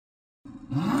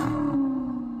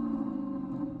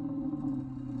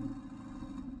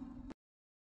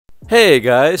Hey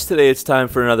guys, today it's time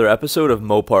for another episode of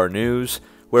Mopar News,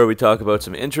 where we talk about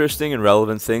some interesting and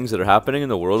relevant things that are happening in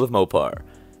the world of Mopar.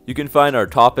 You can find our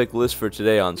topic list for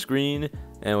today on screen,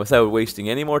 and without wasting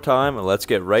any more time, let's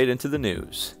get right into the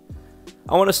news.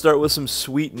 I want to start with some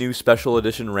sweet new special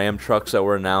edition Ram trucks that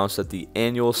were announced at the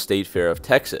annual State Fair of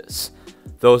Texas.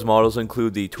 Those models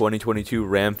include the 2022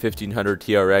 Ram 1500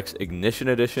 TRX Ignition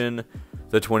Edition,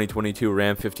 the 2022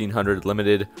 Ram 1500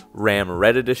 Limited Ram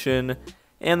Red Edition,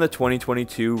 and the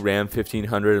 2022 Ram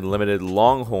 1500 Limited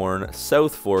Longhorn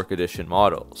South Fork Edition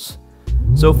models.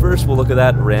 So first we'll look at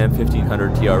that Ram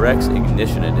 1500 TRX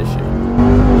Ignition Edition.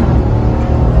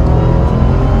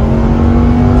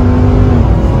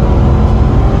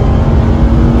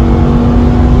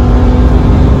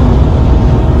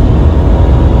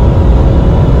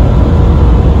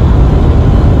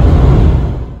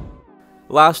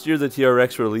 Last year the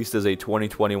TRX released as a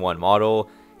 2021 model,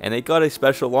 and it got a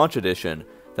special launch edition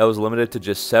that was limited to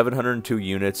just 702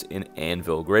 units in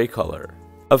Anvil Grey color.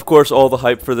 Of course, all the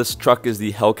hype for this truck is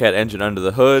the Hellcat engine under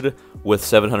the hood, with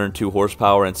 702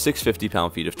 horsepower and 650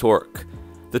 pound-feet of torque.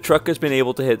 The truck has been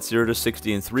able to hit 0 to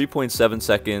 60 in 3.7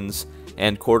 seconds,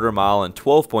 and quarter mile in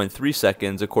 12.3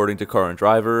 seconds according to Car and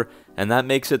Driver, and that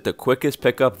makes it the quickest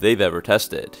pickup they've ever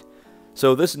tested.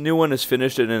 So this new one is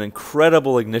finished in an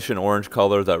incredible ignition orange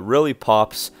color that really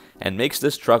pops and makes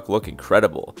this truck look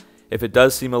incredible. If it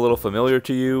does seem a little familiar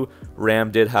to you,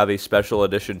 Ram did have a special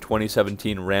edition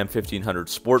 2017 Ram 1500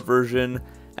 Sport version,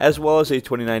 as well as a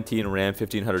 2019 Ram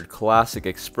 1500 Classic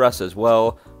Express as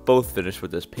well, both finished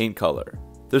with this paint color.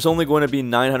 There's only going to be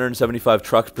 975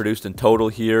 trucks produced in total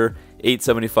here,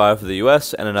 875 for the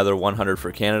US and another 100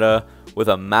 for Canada, with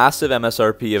a massive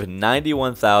MSRP of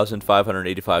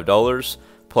 $91,585,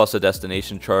 plus a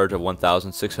destination charge of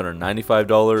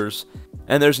 $1,695,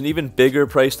 and there's an even bigger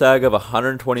price tag of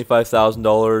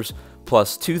 $125,000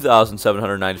 plus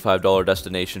 $2,795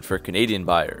 destination for Canadian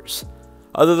buyers.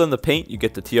 Other than the paint, you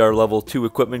get the TR Level 2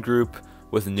 equipment group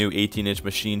with new 18-inch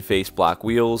machine face black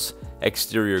wheels,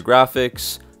 exterior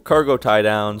graphics, cargo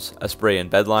tie-downs, a spray and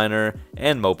bed liner,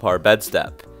 and Mopar bed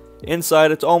step.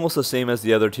 Inside, it's almost the same as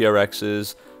the other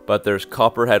TRXs, but there's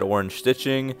copperhead orange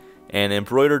stitching and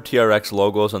embroidered TRX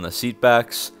logos on the seat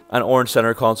backs. An orange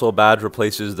center console badge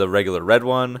replaces the regular red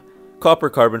one.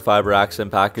 Copper carbon fiber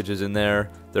accent packages in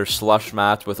there. There's slush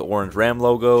mats with orange Ram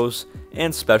logos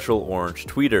and special orange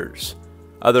tweeters.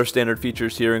 Other standard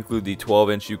features here include the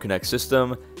 12-inch Uconnect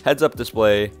system, heads-up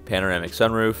display, panoramic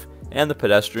sunroof, and the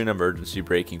pedestrian emergency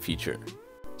braking feature.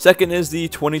 Second is the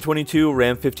 2022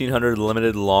 Ram 1500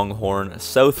 Limited Longhorn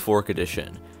South Fork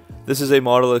Edition. This is a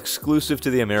model exclusive to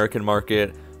the American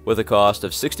market with a cost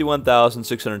of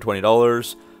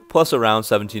 $61,620 plus around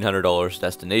 $1,700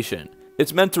 destination.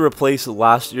 It's meant to replace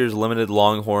last year's limited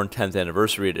Longhorn 10th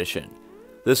Anniversary Edition.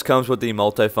 This comes with the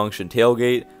multifunction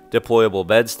tailgate, deployable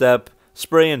bed step,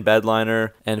 spray and bed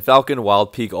liner, and Falcon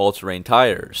Wild Peak all-terrain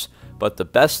tires, but the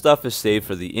best stuff is saved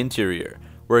for the interior,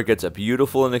 where it gets a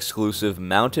beautiful and exclusive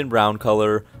mountain brown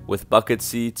color with bucket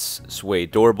seats,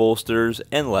 suede door bolsters,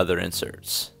 and leather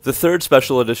inserts. The third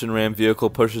special edition Ram vehicle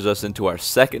pushes us into our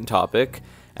second topic,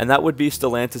 and that would be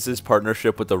Stellantis'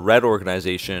 partnership with the Red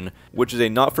Organization, which is a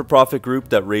not-for-profit group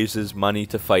that raises money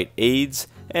to fight AIDS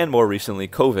and more recently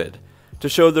COVID. To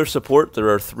show their support, there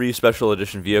are 3 special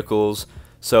edition vehicles.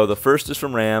 So the first is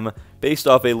from Ram, based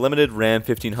off a limited Ram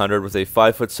 1500 with a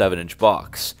 5'7"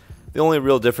 box. The only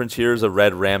real difference here is a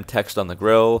red Ram text on the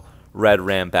grille, red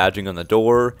Ram badging on the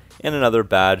door, and another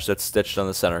badge that's stitched on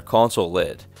the center console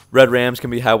lid. Red Rams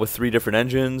can be had with 3 different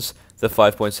engines, the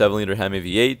 5.7-liter Hemi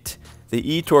V8,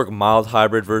 the e-Torque mild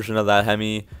hybrid version of that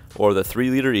Hemi, or the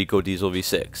 3-liter EcoDiesel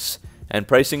V6, and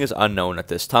pricing is unknown at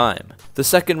this time. The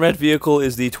second red vehicle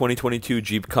is the 2022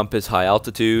 Jeep Compass High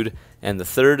Altitude, and the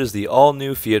third is the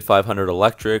all-new Fiat 500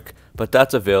 Electric, but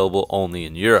that's available only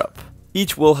in Europe.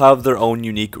 Each will have their own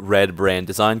unique red brand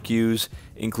design cues,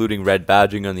 including red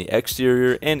badging on the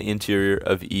exterior and interior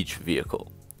of each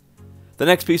vehicle. The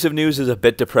next piece of news is a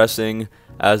bit depressing,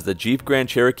 as the Jeep Grand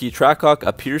Cherokee Trackhawk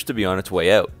appears to be on its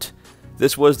way out.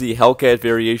 This was the Hellcat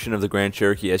variation of the Grand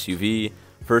Cherokee SUV,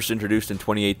 first introduced in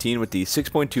 2018 with the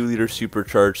 6.2-liter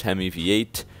supercharged Hemi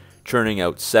V8, churning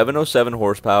out 707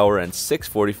 horsepower and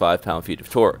 645 pound-feet of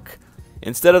torque.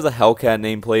 Instead of the Hellcat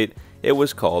nameplate, it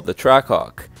was called the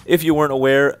Trackhawk. If you weren't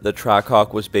aware, the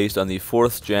Trackhawk was based on the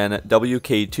 4th gen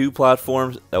WK2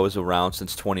 platforms that was around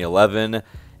since 2011,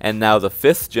 and now the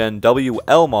 5th gen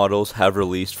WL models have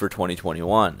released for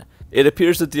 2021. It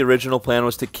appears that the original plan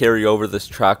was to carry over this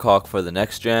Trackhawk for the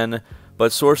next gen,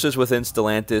 but sources within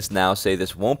Stellantis now say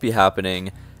this won't be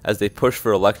happening as they push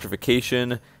for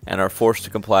electrification and are forced to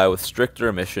comply with stricter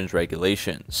emissions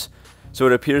regulations. So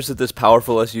it appears that this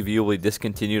powerful SUV will be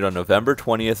discontinued on November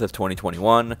 20th of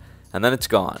 2021, and then it's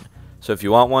gone. So if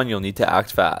you want one, you'll need to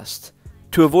act fast.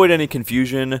 To avoid any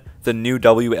confusion, the new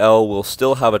WL will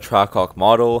still have a Trackhawk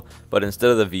model, but instead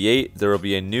of the V8, there will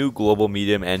be a new global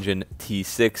medium engine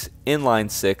T6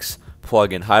 inline-6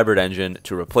 plug-in hybrid engine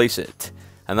to replace it,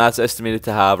 and that's estimated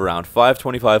to have around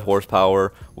 525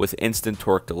 horsepower with instant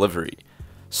torque delivery.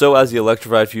 So as the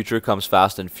electrified future comes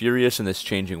fast and furious in this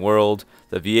changing world,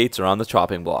 the V8s are on the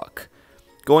chopping block.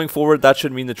 Going forward, that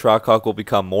should mean the Trackhawk will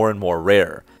become more and more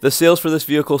rare. The sales for this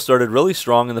vehicle started really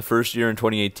strong in the first year in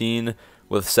 2018,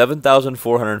 with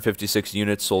 7,456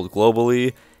 units sold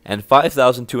globally and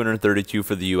 5,232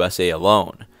 for the USA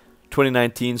alone.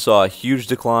 2019 saw a huge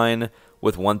decline,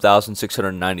 with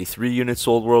 1,693 units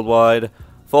sold worldwide,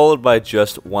 followed by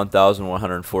just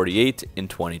 1,148 in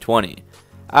 2020.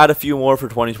 Add a few more for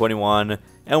 2021,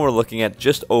 and we're looking at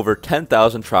just over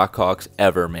 10,000 Trackhawks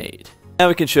ever made. Now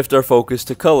we can shift our focus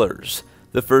to colors.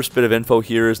 The first bit of info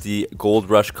here is the Gold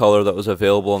Rush color that was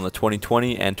available in the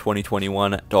 2020 and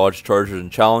 2021 Dodge Chargers and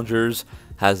Challengers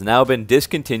has now been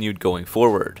discontinued going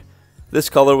forward. This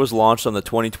color was launched on the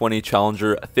 2020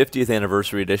 Challenger 50th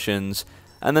Anniversary Editions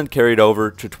and then carried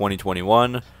over to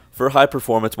 2021 for high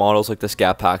performance models like the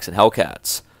Scat Packs and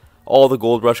Hellcats. All the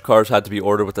Gold Rush cars had to be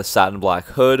ordered with a satin black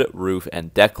hood, roof,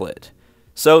 and deck lid.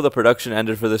 So the production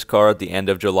ended for this car at the end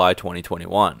of July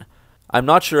 2021. I'm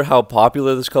not sure how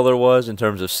popular this color was in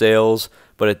terms of sales,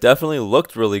 but it definitely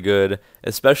looked really good,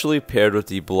 especially paired with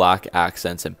the black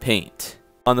accents and paint.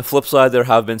 On the flip side, there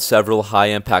have been several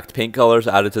high-impact paint colors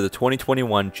added to the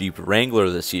 2021 Jeep Wrangler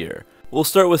this year. We'll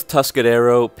start with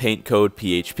Tuscadero paint code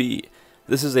PHP.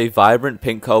 This is a vibrant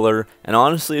pink color, and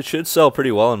honestly it should sell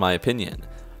pretty well in my opinion.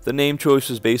 The name choice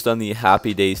was based on the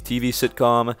Happy Days TV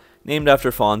sitcom, named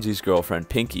after Fonzie's girlfriend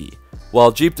Pinky.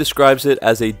 While Jeep describes it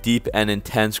as a deep and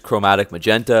intense chromatic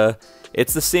magenta,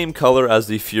 it's the same color as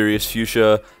the Furious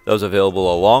Fuchsia that was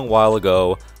available a long while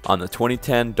ago on the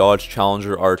 2010 Dodge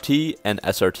Challenger RT and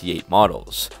SRT8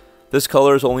 models. This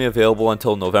color is only available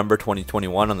until November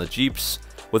 2021 on the Jeeps,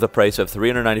 with a price of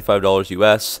 $395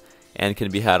 US, and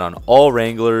can be had on all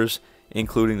Wranglers,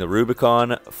 including the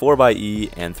Rubicon,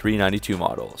 4xe, and 392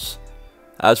 models.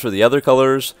 As for the other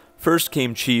colors, first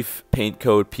came Chief paint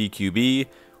code PQB,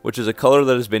 which is a color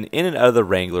that has been in and out of the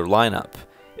Wrangler lineup.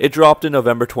 It dropped in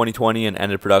November 2020 and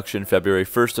ended production February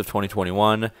 1st of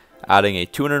 2021, adding a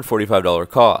 $245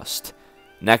 cost.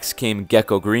 Next came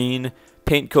Gecko Green,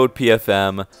 paint code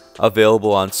PFM,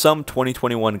 available on some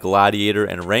 2021 Gladiator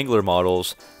and Wrangler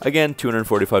models, again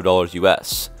 $245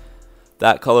 US.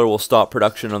 That color will stop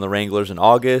production on the Wranglers in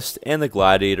August and the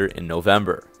Gladiator in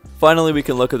November. Finally, we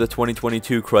can look at the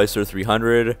 2022 Chrysler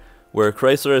 300, where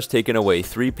Chrysler has taken away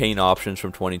 3 paint options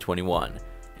from 2021,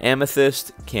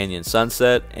 Amethyst, Canyon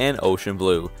Sunset, and Ocean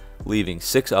Blue, leaving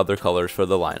 6 other colors for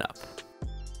the lineup.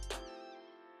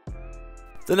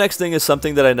 The next thing is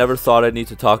something that I never thought I'd need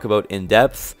to talk about in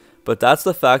depth, but that's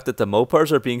the fact that the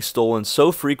Mopars are being stolen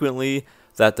so frequently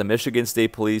that the Michigan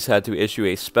State Police had to issue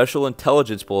a special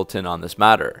intelligence bulletin on this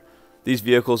matter. These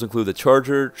vehicles include the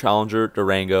Charger, Challenger,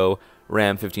 Durango,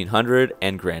 Ram 1500,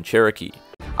 and Grand Cherokee.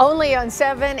 Only on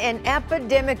 7, an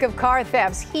epidemic of car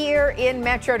thefts here in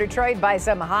Metro Detroit by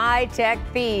some high-tech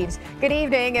thieves. Good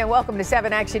evening and welcome to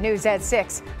 7 Action News at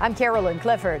 6. I'm Carolyn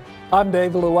Clifford. I'm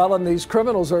Dave Llewellyn. These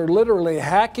criminals are literally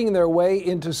hacking their way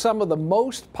into some of the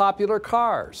most popular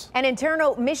cars. An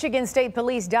internal Michigan State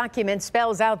Police document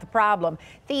spells out the problem.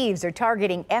 Thieves are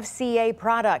targeting FCA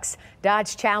products,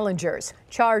 Dodge Challengers,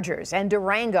 Chargers, and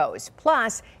Durangos,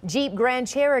 plus Jeep Grand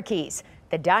Cherokees.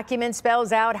 The document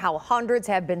spells out how hundreds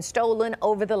have been stolen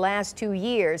over the last 2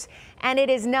 years. And it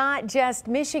is not just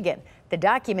Michigan. The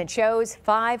document shows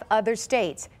 5 other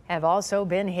states have also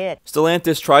been hit.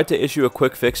 Stellantis tried to issue a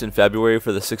quick fix in February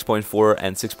for the 6.4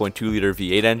 and 6.2 liter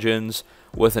V8 engines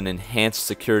with an enhanced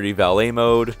security valet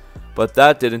mode, but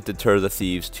that didn't deter the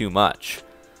thieves too much.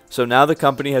 So now the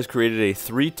company has created a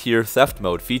 3-tier theft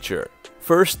mode feature.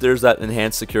 First, there's that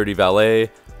enhanced security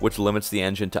valet, which limits the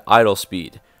engine to idle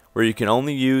speed, where you can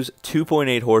only use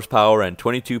 2.8 horsepower and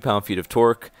 22 pound-feet of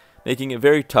torque, making it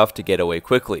very tough to get away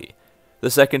quickly. The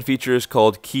second feature is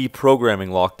called Key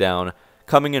Programming Lockdown,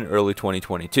 coming in early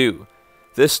 2022.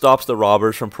 This stops the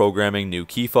robbers from programming new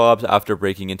key fobs after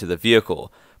breaking into the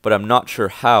vehicle, but I'm not sure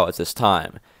how at this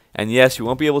time. And yes, you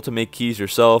won't be able to make keys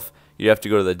yourself, you have to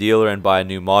go to the dealer and buy a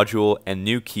new module and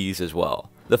new keys as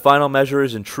well. The final measure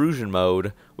is intrusion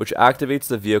mode, which activates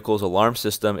the vehicle's alarm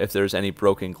system if there is any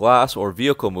broken glass or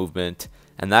vehicle movement,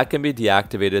 and that can be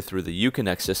deactivated through the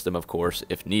Uconnect system, of course,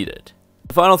 if needed.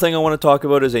 The final thing I want to talk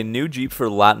about is a new Jeep for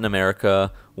Latin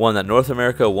America, one that North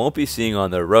America won't be seeing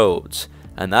on their roads,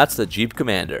 and that's the Jeep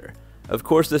Commander. Of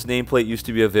course, this nameplate used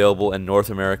to be available in North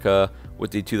America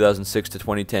with the 2006 to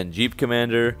 2010 Jeep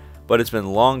Commander, but it's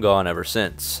been long gone ever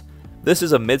since. This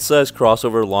is a mid-sized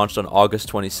crossover launched on August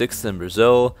 26th in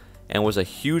Brazil and was a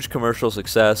huge commercial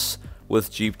success,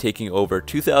 with Jeep taking over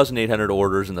 2,800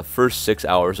 orders in the first 6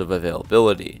 hours of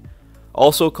availability.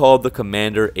 Also called the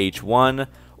Commander H1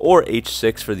 or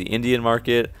H6 for the Indian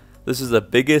market, this is the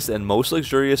biggest and most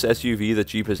luxurious SUV that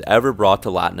Jeep has ever brought to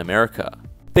Latin America.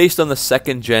 Based on the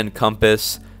second-gen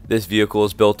Compass, this vehicle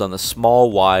is built on the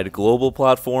small, wide global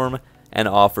platform and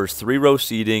offers 3-row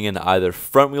seating in either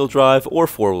front-wheel drive or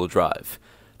 4-wheel drive.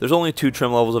 There's only 2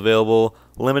 trim levels available,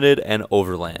 Limited and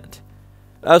Overland.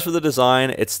 As for the design,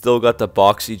 it's still got the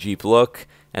boxy Jeep look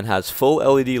and has full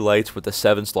LED lights with the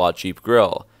 7-slot Jeep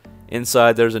grille.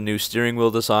 Inside there's a new steering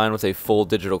wheel design with a full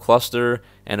digital cluster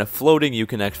and a floating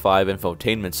Uconnect 5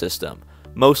 infotainment system,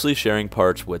 mostly sharing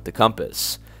parts with the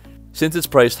Compass. Since it's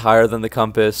priced higher than the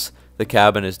Compass, the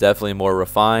cabin is definitely more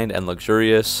refined and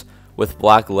luxurious, with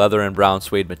black leather and brown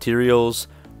suede materials,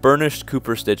 burnished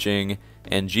Cooper stitching,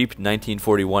 and Jeep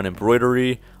 1941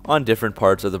 embroidery on different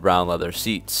parts of the brown leather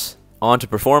seats. On to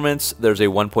performance, there's a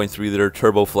 1.3-liter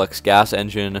TurboFlex gas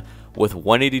engine with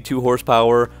 182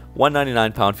 horsepower,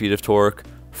 199 pound-feet of torque,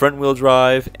 front-wheel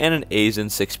drive, and an Aisin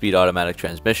 6-speed automatic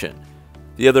transmission.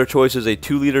 The other choice is a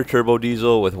 2-liter turbo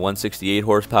diesel with 168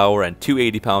 horsepower and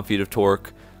 280 pound-feet of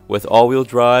torque, with all-wheel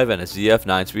drive and a ZF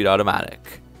 9-speed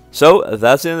automatic. So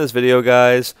that's the end of this video,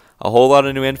 guys. A whole lot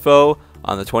of new info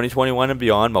on the 2021 and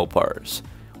beyond Mopars.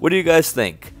 What do you guys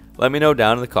think? Let me know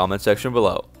down in the comment section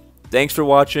below. Thanks for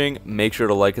watching. Make sure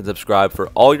to like and subscribe for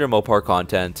all your Mopar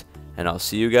content, and I'll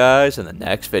see you guys in the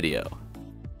next video.